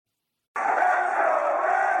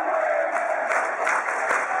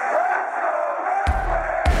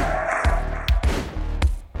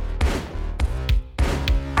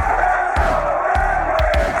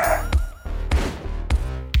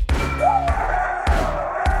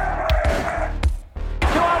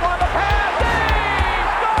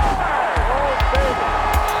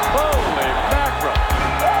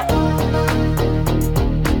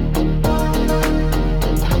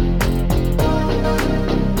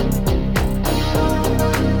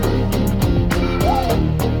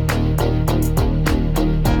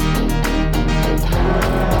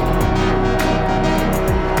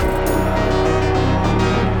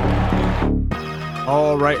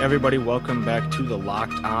everybody. Welcome back to the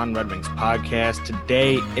Locked On Red Wings podcast.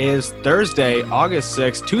 Today is Thursday, August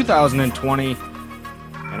 6th, 2020,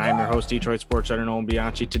 and I'm your host, Detroit Sports Editor Nolan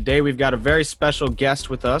Bianchi. Today, we've got a very special guest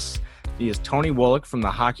with us. He is Tony Wolick from the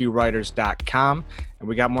HockeyWriters.com, and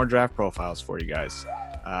we got more draft profiles for you guys.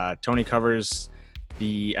 Tony covers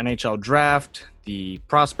the NHL draft, the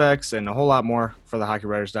prospects, and a whole lot more for the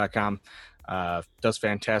HockeyWriters.com. Does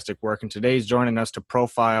fantastic work, and today he's joining us to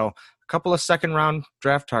profile couple of second-round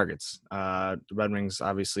draft targets. The Red Wings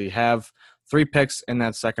obviously have 3 picks in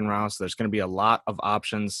that second round, so there's going to be a lot of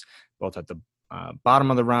options, both at the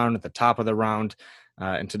bottom of the round, at the top of the round.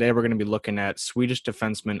 And today we're going to be looking at Swedish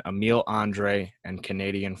defenseman Emil Andrae and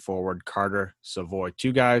Canadian forward Carter Savoie,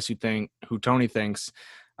 2 guys who Tony thinks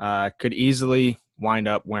could easily wind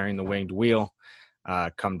up wearing the winged wheel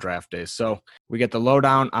come draft day. So we get the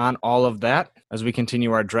lowdown on all of that as we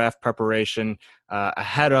continue our draft preparation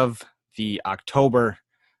ahead of the October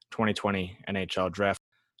 2020 NHL draft.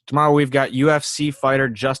 Tomorrow we've got UFC fighter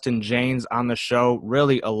Justin Jaynes on the show.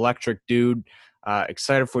 Really electric dude.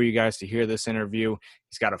 Excited for you guys to hear this interview.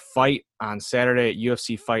 He's got a fight on Saturday at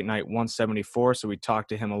UFC Fight Night 174, so we talked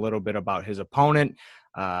to him a little bit about his opponent,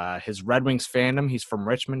 his Red Wings fandom. He's from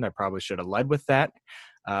Richmond. I probably should have led with that.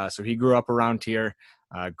 So he grew up around here,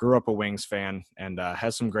 grew up a Wings fan, and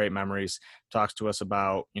has some great memories. Talks to us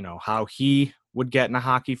about, how he would get in a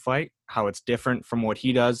hockey fight, how it's different from what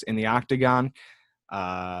he does in the octagon,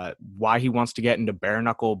 why he wants to get into bare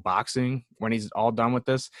knuckle boxing when he's all done with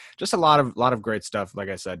this. Just a lot of great stuff. Like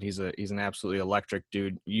I said, he's an absolutely electric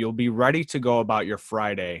dude. You'll be ready to go about your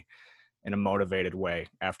Friday in a motivated way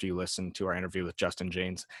after you listen to our interview with Justin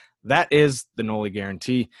Jaynes. That is the Noli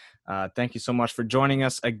guarantee. Thank you so much for joining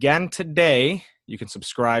us again today. You can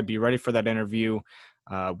subscribe, be ready for that interview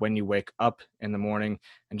when you wake up in the morning.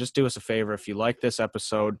 And just do us a favor, if you like this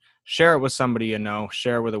episode, share it with somebody you know,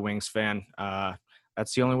 share it with a Wings fan.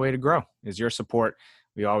 That's the only way to grow, is your support.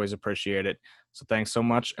 We always appreciate it. So thanks so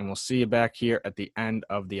much, and we'll see you back here at the end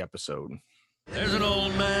of the episode. There's an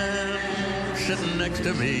old man sitting next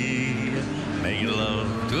to me, making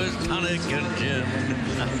love to his tonic and gin.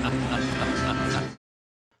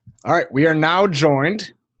 All right, we are now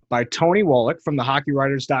joined by Tony Wolick from the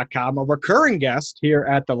HockeyWriters.com, a recurring guest here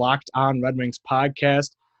at the Locked On Red Wings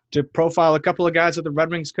podcast, to profile a couple of guys that the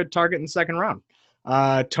Red Wings could target in the second round.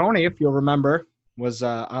 Tony, if you'll remember, was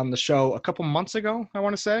on the show a couple months ago, I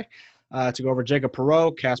want to say, to go over Jacob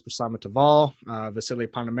Perreault, Kasper Samataval, Vasily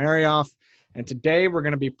Ponomaryov. And today we're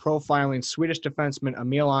going to be profiling Swedish defenseman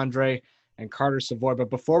Emil Andrae and Carter Savoie. But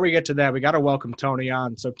before we get to that, we got to welcome Tony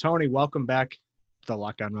on. So, Tony, welcome back to the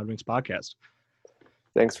Locked On Red Wings podcast.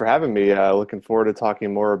 Thanks for having me. Looking forward to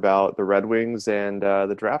talking more about the Red Wings and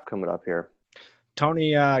the draft coming up here.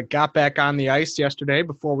 Tony got back on the ice yesterday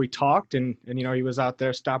before we talked, and he was out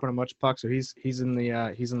there stopping a bunch of pucks, so he's in the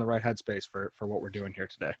right headspace for what we're doing here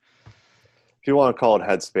today. If you want to call it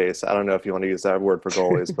headspace, I don't know if you want to use that word for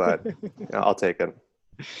goalies, but I'll take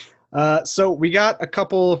it. So we got a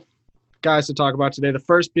couple guys to talk about today. The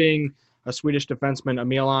first being a Swedish defenseman,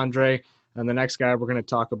 Emil Andrae, and the next guy we're going to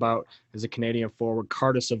talk about is a Canadian forward,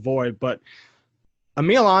 Carter Savoie. But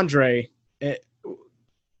Emil Andrae,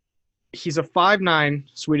 he's a 5'9"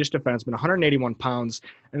 Swedish defenseman, 181 pounds,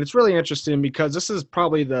 and it's really interesting because this is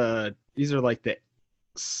probably these are like the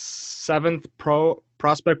 7th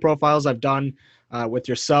prospect profiles I've done with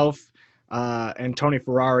yourself and Tony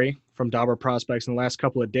Ferrari from Dauber Prospects in the last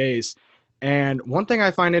couple of days. And one thing I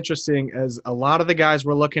find interesting is a lot of the guys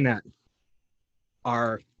we're looking at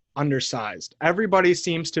are undersized. Everybody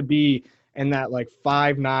seems to be in that like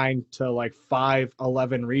 5'9" to like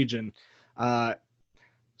 5'11" region.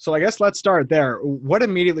 So I guess let's start there. What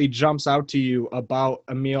immediately jumps out to you about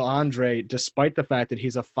Emil Andrae, despite the fact that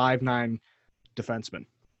he's a 5'9" defenseman?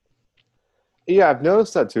 Yeah, I've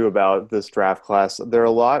noticed that too about this draft class. There are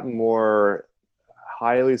a lot more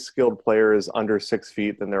highly skilled players under 6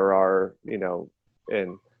 feet than there are,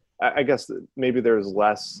 and I guess maybe there's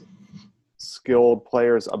less skilled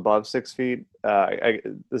players above 6 feet.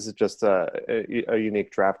 This is just a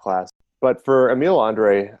unique draft class. But for Emil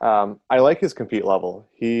Andrae, I like his compete level.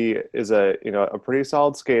 He is a pretty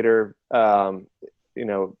solid skater.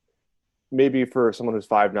 Maybe for someone who's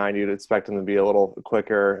 5'9", you'd expect him to be a little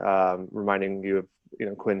quicker, reminding you of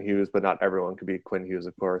Quinn Hughes, but not everyone could be Quinn Hughes,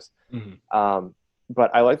 of course. Mm-hmm. But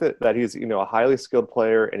I like that he's a highly skilled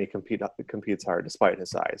player, and he competes hard despite his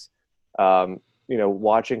size.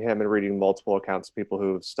 Watching him and reading multiple accounts of people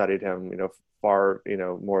who've studied him, far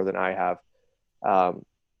more than I have.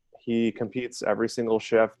 He competes every single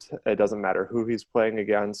shift. It doesn't matter who he's playing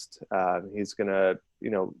against. He's going to,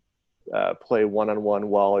 play one-on-one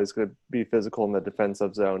well. He's going to be physical in the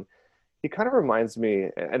defensive zone. He kind of reminds me,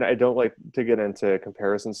 and I don't like to get into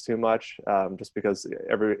comparisons too much, just because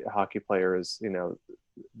every hockey player is,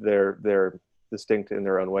 they're distinct in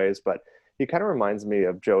their own ways. But he kind of reminds me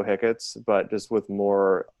of Joe Hicketts, but just with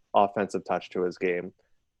more offensive touch to his game.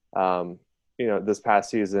 This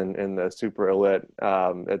past season in the Super Elite,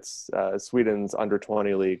 it's Sweden's under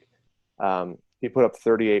 20 league. He put up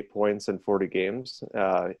 38 points in 40 games,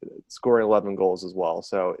 scoring 11 goals as well.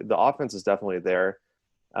 So the offense is definitely there.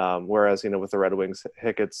 Whereas, with the Red Wings,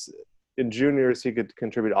 Hicketts in juniors, he could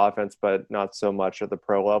contribute offense, but not so much at the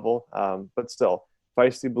pro level. But still,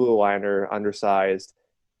 feisty blue liner, undersized,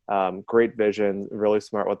 great vision, really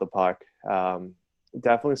smart with the puck.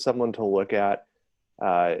 Definitely someone to look at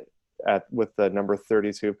with the number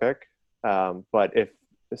 32 pick. But if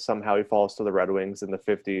somehow he falls to the Red Wings in the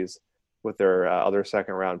 50s with their other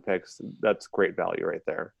second round picks, that's great value right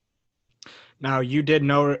there. Now, you did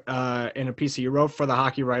know in a piece that you wrote for the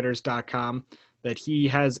hockeywriters.com that he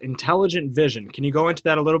has intelligent vision. Can you go into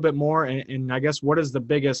that a little bit more? And I guess what is the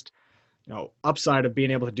biggest upside of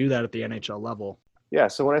being able to do that at the NHL level? Yeah,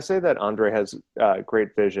 so when I say that Andre has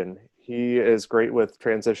great vision, he is great with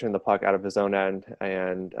transitioning the puck out of his own end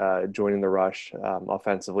and joining the rush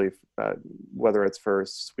offensively, whether it's for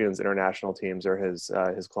Sweden's international teams or his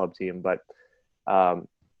club team. But,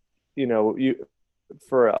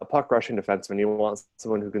 for a puck rushing defenseman, you want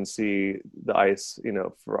someone who can see the ice,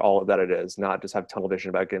 for all that it is, not just have tunnel vision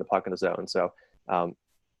about getting the puck in the zone. So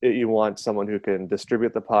you want someone who can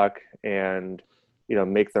distribute the puck and,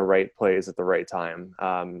 make the right plays at the right time.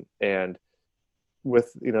 And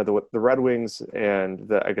with, the Red Wings and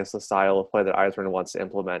the style of play that Eisbjorn wants to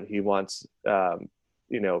implement, he wants, an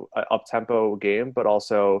up-tempo game, but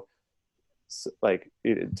also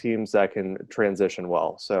teams that can transition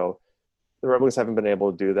well. So the Red Wings haven't been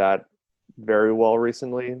able to do that very well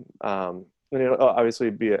recently. Obviously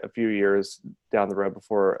it'd be a few years down the road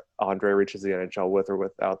before Andre reaches the NHL with or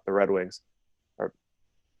without the Red Wings, or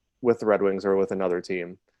with the Red Wings or with another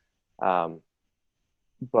team.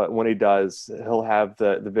 But when he does, he'll have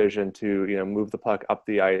the vision to, move the puck up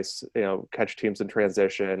the ice, catch teams in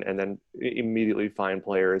transition, and then immediately find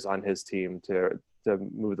players on his team to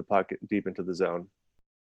move the puck deep into the zone.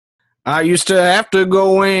 I used to have to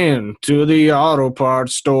go in to the auto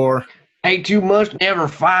parts store. Ain't too much, never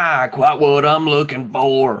find quite what I'm looking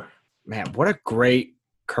for. Man, what a great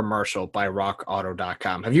commercial by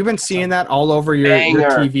rockauto.com. Have you been seeing that all over your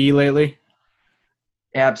TV lately?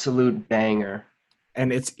 Absolute banger.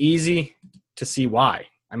 And it's easy to see why.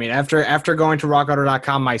 I mean, after going to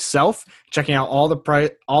rockauto.com myself, checking out all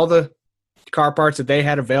the car parts that they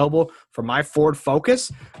had available for my Ford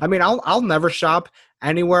Focus, I mean, I'll never shop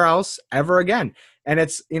anywhere else ever again. And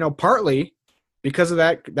it's, partly because of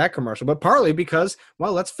that commercial, but partly because,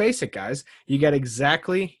 well, let's face it, guys, you know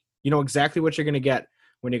exactly what you're going to get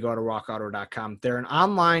when you go to rockauto.com. They're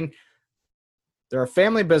a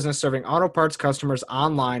family business serving auto parts customers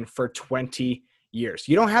online for 20 years.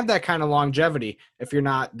 You don't have that kind of longevity if you're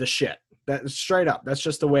not the shit. That's straight up. That's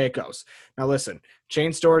just the way it goes. Now listen,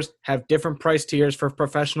 chain stores have different price tiers for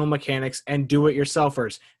professional mechanics and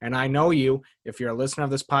do-it-yourselfers. And I know you, if you're a listener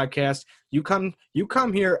of this podcast, you come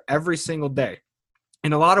here every single day.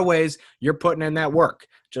 In a lot of ways, you're putting in that work,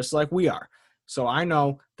 just like we are. So I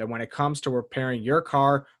know that when it comes to repairing your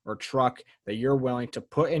car or truck, that you're willing to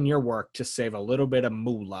put in your work to save a little bit of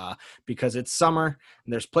moolah, because it's summer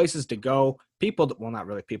and there's places to go, not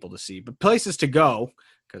really people to see, but places to go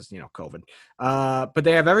because, COVID. But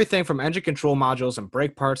they have everything from engine control modules and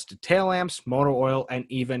brake parts to tail lamps, motor oil, and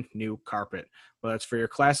even new carpet. Whether it's for your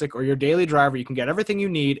classic or your daily driver, you can get everything you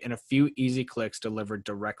need in a few easy clicks delivered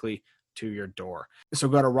directly to your door. So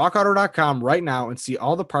go to rockauto.com right now and see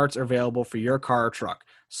all the parts available for your car or truck.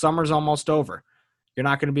 Summer's almost over. You're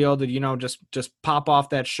not going to be able to, just pop off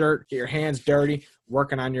that shirt, get your hands dirty,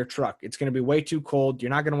 working on your truck. It's going to be way too cold. You're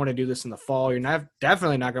not going to want to do this in the fall. You're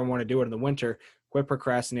definitely not going to want to do it in the winter. Quit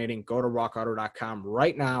procrastinating. Go to rockauto.com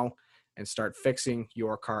right now and start fixing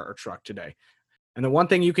your car or truck today. And the one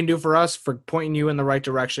thing you can do for us for pointing you in the right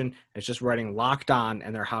direction is just writing Locked On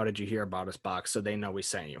in their How Did You Hear About Us box so they know we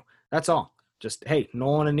sent you. That's all. Just, hey,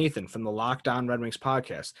 Nolan and Ethan from the Locked On Red Wings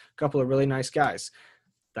podcast. A couple of really nice guys.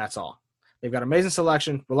 That's all. They've got amazing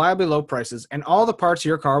selection, reliably low prices, and all the parts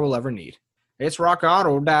your car will ever need. It's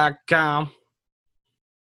rockauto.com.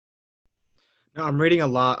 Now, I'm reading a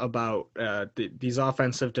lot about these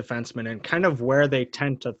offensive defensemen and kind of where they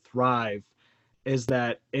tend to thrive is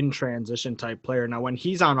that in transition type player. Now, when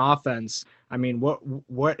he's on offense, I mean,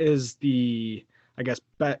 what is the I guess,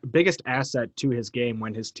 biggest asset to his game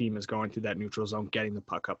when his team is going through that neutral zone, getting the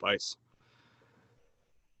puck up ice?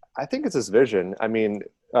 I think it's his vision. I mean,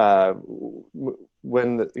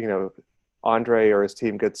 when Andre or his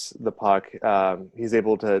team gets the puck, he's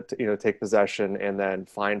able to take possession and then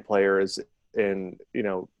find players in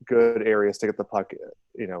good areas to get the puck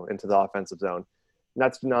into the offensive zone. And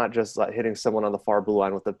that's not just like hitting someone on the far blue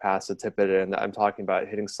line with the pass to tip it in. I'm talking about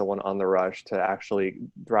hitting someone on the rush to actually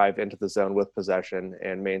drive into the zone with possession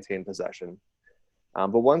and maintain possession.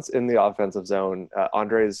 But once in the offensive zone,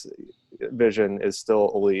 Andre's vision is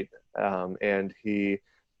still elite, and he,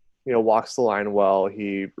 walks the line well.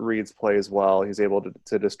 He reads plays well. He's able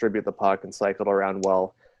to distribute the puck and cycle it around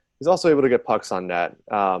well. He's also able to get pucks on net,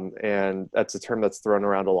 and that's a term that's thrown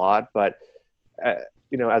around a lot. But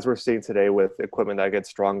as we're seeing today with equipment that gets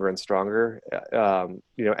stronger and stronger,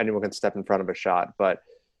 anyone can step in front of a shot. But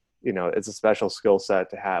it's a special skill set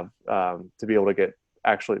to have, to be able to get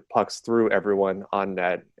actually pucks through everyone on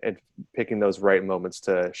net and picking those right moments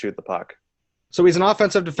to shoot the puck. So he's an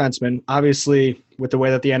offensive defenseman, obviously, with the way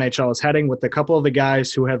that the NHL is heading, with a couple of the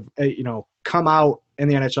guys who have, come out in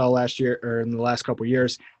the NHL last year or in the last couple of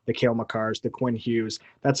years, the Cale Makars, the Quinn Hughes.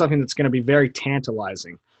 That's something that's going to be very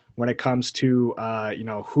tantalizing when it comes to,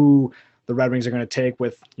 who the Red Wings are going to take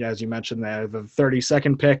with, as you mentioned, the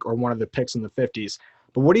 32nd pick or one of the picks in the 50s.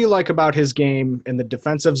 But what do you like about his game in the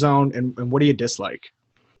defensive zone, and what do you dislike?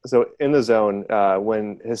 So in the zone,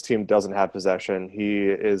 when his team doesn't have possession, he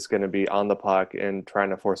is going to be on the puck and trying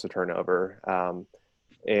to force a turnover.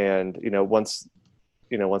 Once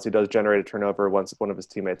he does generate a turnover, once one of his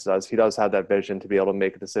teammates does, he does have that vision to be able to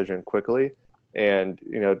make a decision quickly and,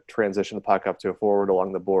 transition the puck up to a forward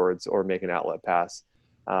along the boards or make an outlet pass.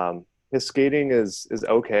 His skating is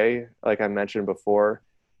okay, like I mentioned before.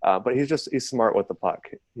 But he's smart with the puck.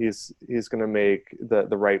 He's going to make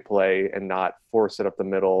the right play and not force it up the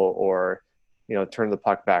middle or, turn the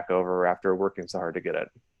puck back over after working so hard to get it.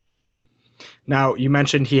 Now, you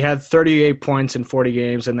mentioned he had 38 points in 40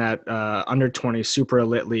 games in that under 20 Super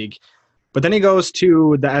Elite League, but then he goes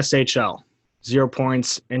to the SHL, 0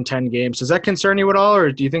 points in 10 games. Does that concern you at all,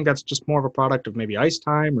 or do you think that's just more of a product of maybe ice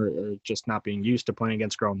time or just not being used to playing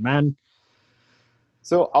against grown men?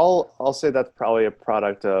 So I'll say that's probably a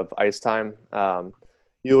product of ice time.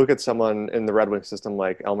 You look at someone in the Red Wing system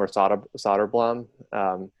like Elmer Soderblom.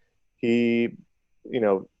 He,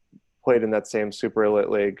 played in that same Super Elite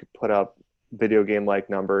League, put up video game-like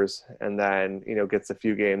numbers, and then gets a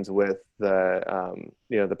few games with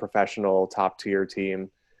the professional top-tier team,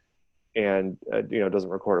 and doesn't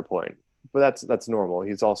record a point. But that's normal.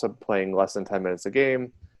 He's also playing less than 10 minutes a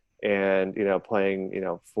game. And,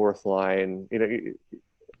 playing, fourth line,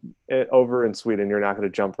 over in Sweden, you're not going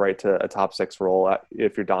to jump right to a top 6 role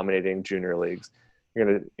if you're dominating junior leagues. You're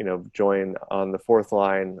going to, join on the fourth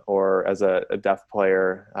line or as a depth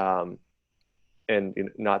player, and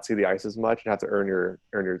not see the ice as much and have to earn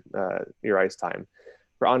your ice time.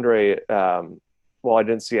 For Andre, while I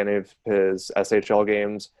didn't see any of his SHL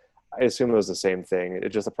games, I assume it was the same thing.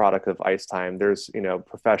 It's just a product of ice time. There's,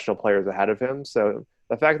 professional players ahead of him. So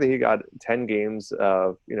the fact that he got 10 games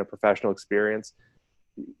of, professional experience,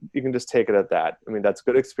 you can just take it at that. I mean, that's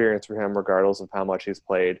good experience for him, regardless of how much he's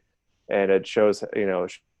played. And it shows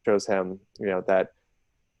him, that,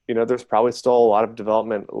 there's probably still a lot of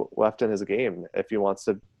development left in his game if he wants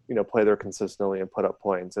to, play there consistently and put up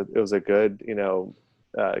points. It was a good,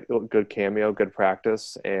 good cameo, good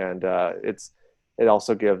practice. And it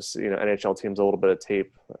also gives, NHL teams a little bit of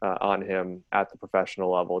tape on him at the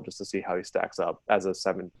professional level just to see how he stacks up as a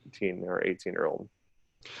 17 or 18-year-old.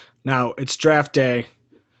 Now, it's draft day,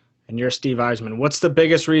 and you're Steve Yzerman. What's the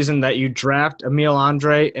biggest reason that you draft Emil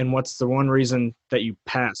Andrae, and what's the one reason that you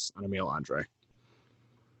pass on Emil Andrae?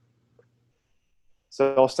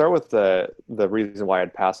 So I'll start with the reason why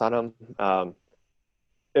I'd pass on him.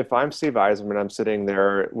 If I'm Steve Yzerman, I'm sitting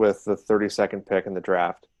there with the 32nd pick in the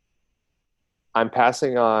draft. I'm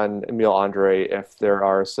passing on Emil Andrae if there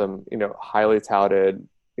are some, highly touted,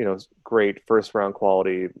 great first-round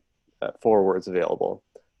quality forwards available.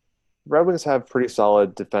 Red Wings have pretty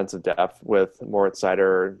solid defensive depth with Moritz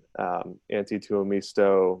Seider, Antti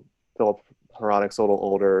Tuomisto, Philip Hronek's a little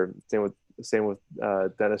older. Same with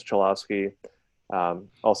Dennis Cholowski,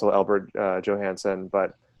 also Albert Johansson.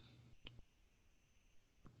 But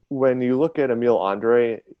when you look at Emil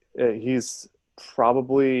Andrae, he's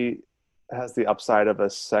probably has the upside of a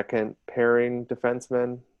second pairing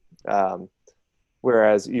defenseman,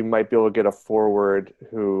 whereas you might be able to get a forward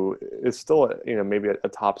who is still, maybe a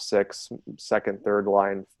top 6, second, third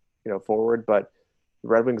line, forward, but the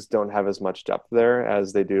Red Wings don't have as much depth there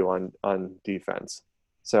as they do on defense.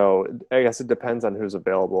 So I guess it depends on who's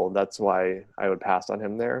available. That's why I would pass on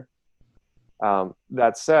him there.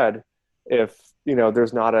 That said, if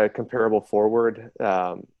there's not a comparable forward,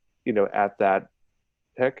 at that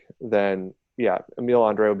pick, then yeah, Emil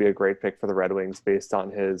Andre would be a great pick for the Red Wings based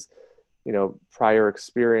on his, prior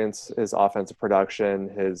experience, his offensive production,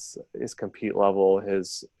 his compete level,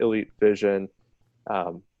 his elite vision.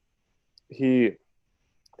 I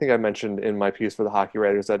think I mentioned in my piece for the Hockey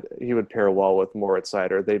Writers that he would pair well with Moritz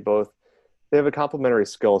Seider. They have a complementary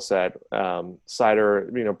skill set.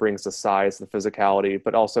 Seider, brings the size, the physicality,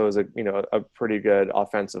 but also is a pretty good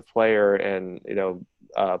offensive player and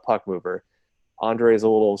puck mover. Andre is a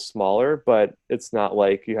little smaller, but it's not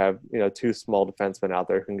like you have two small defensemen out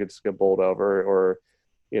there who can just get bowled over, or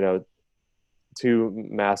two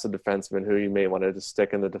massive defensemen who you may want to just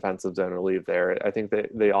stick in the defensive zone or leave there. I think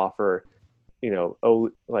they offer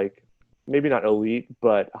like maybe not elite,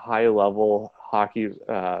 but high level hockey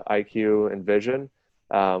IQ and vision.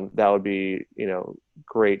 That would be,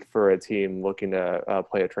 great for a team looking to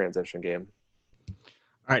play a transition game.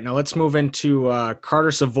 All right, now let's move into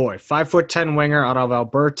Carter Savoie, 5'10" winger out of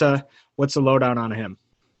Alberta. What's the lowdown on him?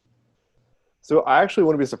 So I actually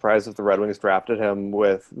wouldn't be surprised if the Red Wings drafted him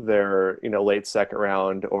with their, late second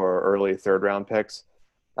round or early third round picks.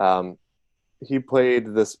 He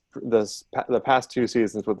played the past 2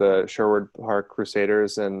 seasons with the Sherwood Park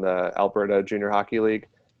Crusaders in the Alberta Junior Hockey League,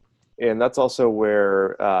 and that's also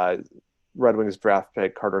where Red Wings draft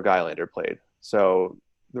pick Carter Gylander played. So,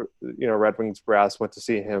 Red Wings brass went to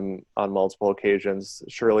see him on multiple occasions.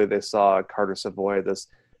 Surely they saw Carter Savoie, this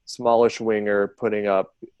smallish winger, putting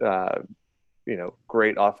up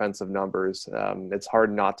great offensive numbers. It's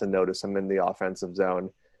hard not to notice him in the offensive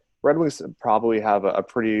zone. Red Wings probably have a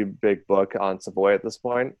pretty big book on Savoie at this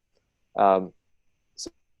point. As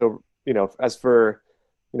for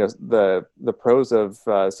the pros of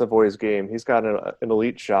Savoie's game, he's got an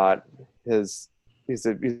elite shot. He's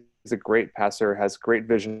a great passer, has great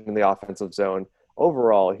vision in the offensive zone.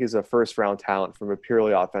 Overall, he's a first-round talent from a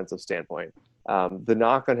purely offensive standpoint. The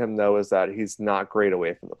knock on him, though, is that he's not great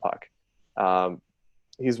away from the puck.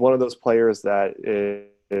 He's one of those players that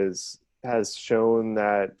has shown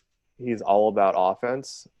that he's all about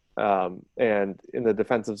offense. And in the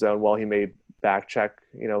defensive zone, while he may back check,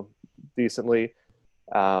 decently,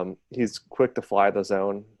 he's quick to fly the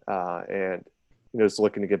zone and just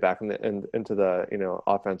looking to get back into the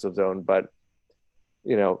offensive zone. But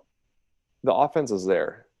the offense is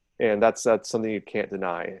there, and that's something you can't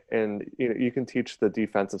deny. And you can teach the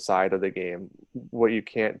defensive side of the game. What you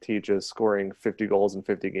can't teach is scoring 50 goals in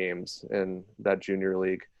 50 games in that junior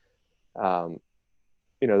league.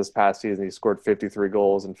 This past season, he scored 53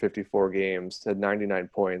 goals in 54 games, had 99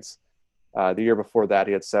 points. The year before that,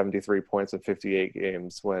 he had 73 points in 58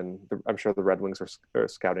 games when I'm sure the Red Wings are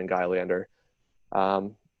scouting Gylander.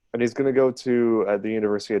 And he's going to go to the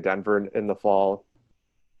University of Denver in the fall.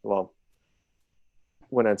 Well,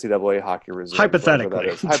 when NCAA hockey resumes.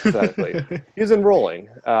 Hypothetically. He's enrolling.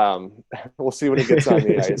 We'll see when he gets on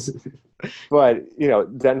the ice. But,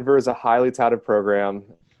 Denver is a highly touted program,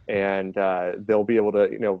 and they'll be able to,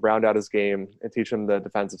 round out his game and teach him the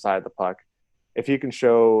defensive side of the puck. If he can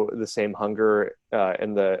show the same hunger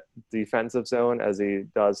in the defensive zone as he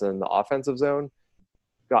does in the offensive zone,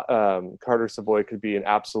 Carter Savoie could be an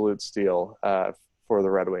absolute steal for the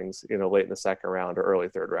Red Wings, late in the second round or early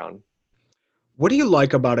third round. What do you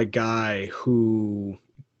like about a guy who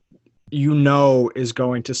is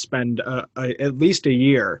going to spend at least a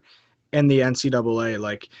year in the NCAA?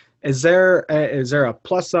 Like, is there a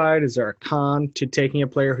plus side? Is there a con to taking a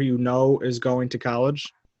player who is going to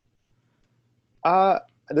college?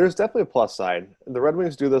 There's definitely a plus side. The Red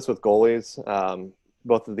Wings do this with goalies,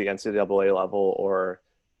 both at the NCAA level or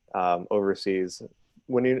overseas.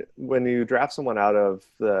 When you draft someone out of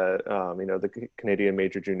the Canadian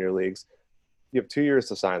major junior leagues, you have 2 years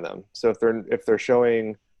to sign them. So if they're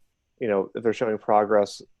showing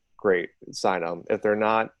progress, great, sign them. If they're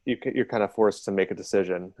not, you're kind of forced to make a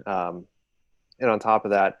decision. And on top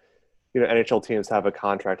of that, NHL teams have a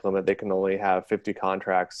contract limit. They can only have 50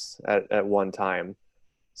 contracts at one time.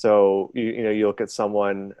 So you look at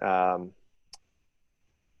someone. Hold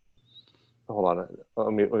on,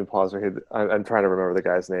 let me pause here. I'm trying to remember the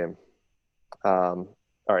guy's name. All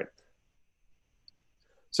right.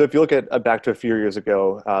 So if you look at back to a few years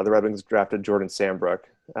ago, the Red Wings drafted Jordan Sambrook,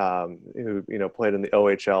 who played in the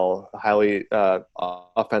OHL, highly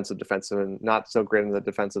offensive defenseman, not so great in the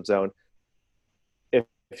defensive zone.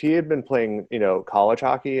 If he had been playing, college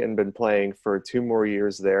hockey and been playing for 2 more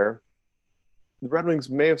years there, the Red Wings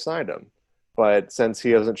may have signed him. But since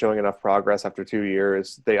he wasn't showing enough progress after 2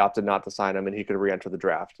 years, they opted not to sign him, and he could re-enter the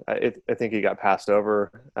draft. I think he got passed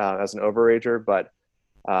over as an overager, but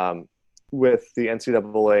with the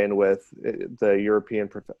NCAA and with the European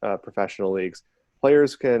professional leagues,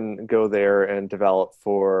 players can go there and develop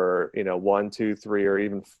for 1, 2, 3, or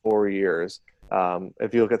even 4 years.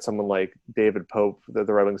 If you look at someone like David Pope, that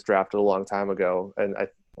the Red Wings drafted a long time ago, I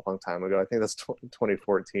think that's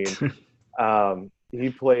 2014. He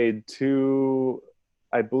played 2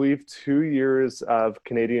 years of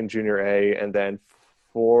Canadian Junior A and then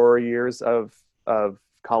 4 years of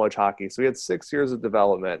college hockey. So he had 6 years of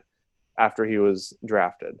development after he was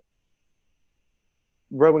drafted.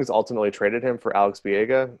 Red Wings ultimately traded him for Alex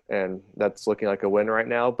Biega, and that's looking like a win right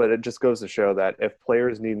now. But it just goes to show that if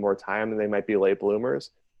players need more time and they might be late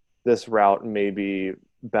bloomers, this route may be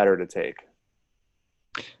better to take.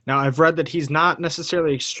 Now, I've read that he's not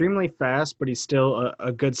necessarily extremely fast, but he's still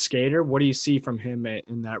a good skater. What do you see from him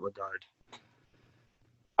in that regard?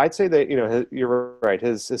 I'd say that, you're right.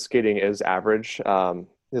 His skating is average.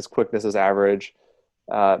 His quickness is average,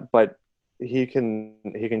 but he can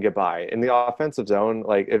get by in the offensive zone,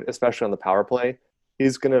 especially on the power play.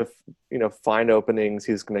 He's going to, find openings.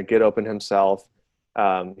 He's going to get open himself.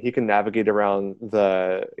 He can navigate around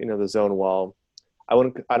the zone well.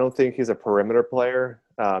 I don't think he's a perimeter player.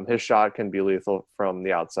 His shot can be lethal from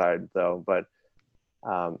the outside though, but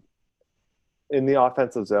in the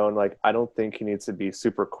offensive zone, I don't think he needs to be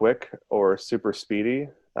super quick or super speedy.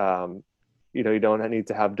 You don't need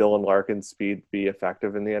to have Dylan Larkin's speed be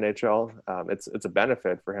effective in the NHL. It's a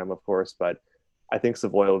benefit for him, of course, but I think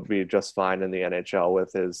Savoie would be just fine in the NHL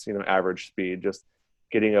with his average speed, just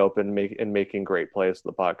getting open and making great plays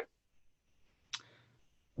with the puck.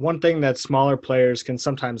 One thing that smaller players can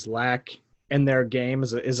sometimes lack in their game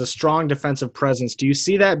is a strong defensive presence. Do you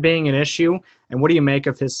see that being an issue? And what do you make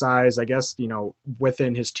of his size, I guess,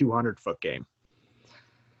 within his 200-foot game?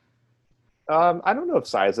 I don't know if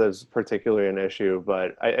size is particularly an issue,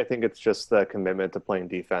 but I think it's just the commitment to playing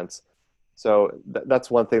defense. So that's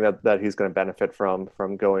one thing that he's going to benefit from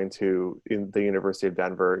going to the University of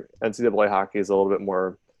Denver. NCAA hockey is a little bit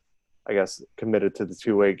more, I guess, committed to the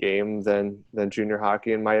two-way game than junior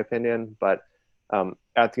hockey, in my opinion. But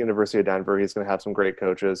at the University of Denver, he's going to have some great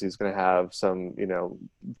coaches. He's going to have some,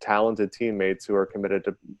 talented teammates who are committed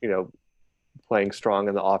to, playing strong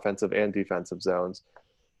in the offensive and defensive zones.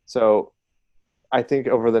 So I think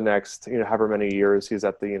over the next, however many years he's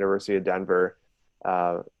at the University of Denver,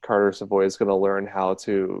 Carter Savoie is going to learn how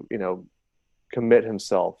to, commit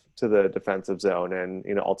himself to the defensive zone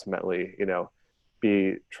and, ultimately,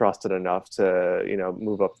 be trusted enough to,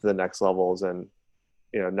 move up to the next levels and,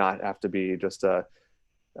 not have to be just a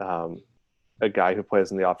guy who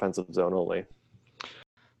plays in the offensive zone only.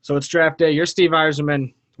 So it's draft day. You're Steve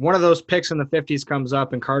Yzerman. One of those picks in the 50s comes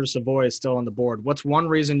up and Carter Savoie is still on the board. What's one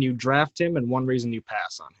reason you draft him and one reason you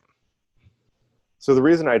pass on him? So the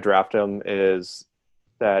reason I draft him is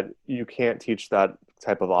that you can't teach that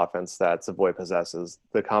type of offense that Savoie possesses.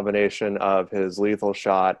 The combination of his lethal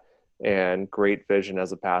shot and great vision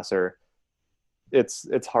as a passer,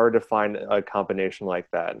 it's hard to find a combination like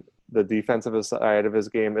that. The defensive side of his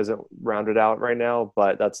game isn't rounded out right now,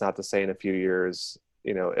 but that's not to say in a few years,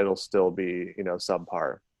 it'll still be,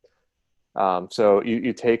 subpar. So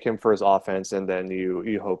you take him for his offense, and then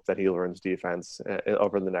you hope that he learns defense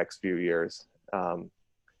over the next few years,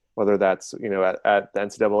 whether that's, at the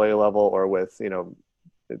NCAA level or with,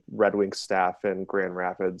 Red Wings staff in Grand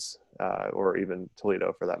Rapids or even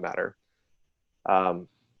Toledo for that matter.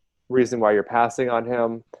 Reason why you're passing on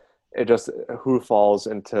him, it just who falls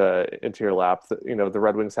into your lap. The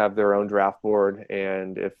Red Wings have their own draft board,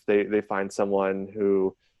 and if they find someone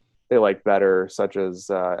who they like better, such as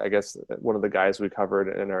I guess one of the guys we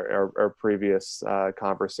covered in our previous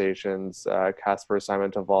conversations, Kasper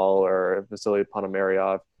Simontoval or Vasily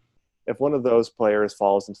Ponomaryov, if one of those players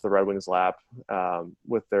falls into the Red Wings lap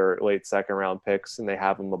with their late second round picks and they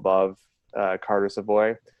have them above Carter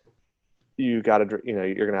Savoie, you're going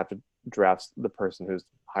to have to draft the person who's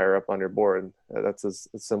higher up on your board. That's as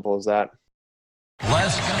simple as that.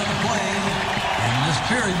 Last guy to play in this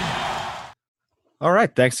period. All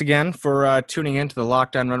right. Thanks again for tuning in to the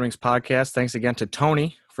Locked On Red Wings podcast. Thanks again to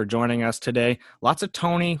Tony for joining us today. Lots of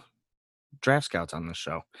Tony draft scouts on this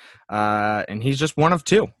show. And he's just one of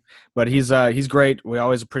two, but he's great. We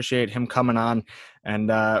always appreciate him coming on.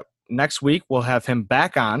 And next week we'll have him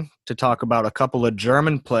back on to talk about a couple of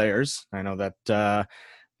German players. I know that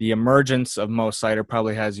the emergence of Mo Seider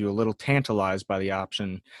probably has you a little tantalized by the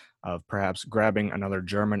option of perhaps grabbing another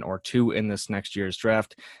German or two in this next year's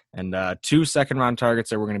draft. And 2 second-round targets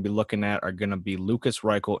that we're going to be looking at are going to be Lukas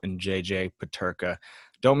Reichel and JJ Peterka.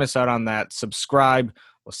 Don't miss out on that. Subscribe.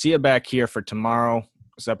 We'll see you back here for tomorrow's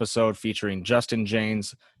episode featuring Justin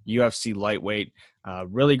James, UFC lightweight.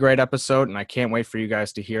 Really great episode, and I can't wait for you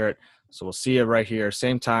guys to hear it. So we'll see you right here,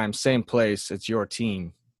 same time, same place. It's your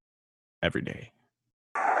team every day.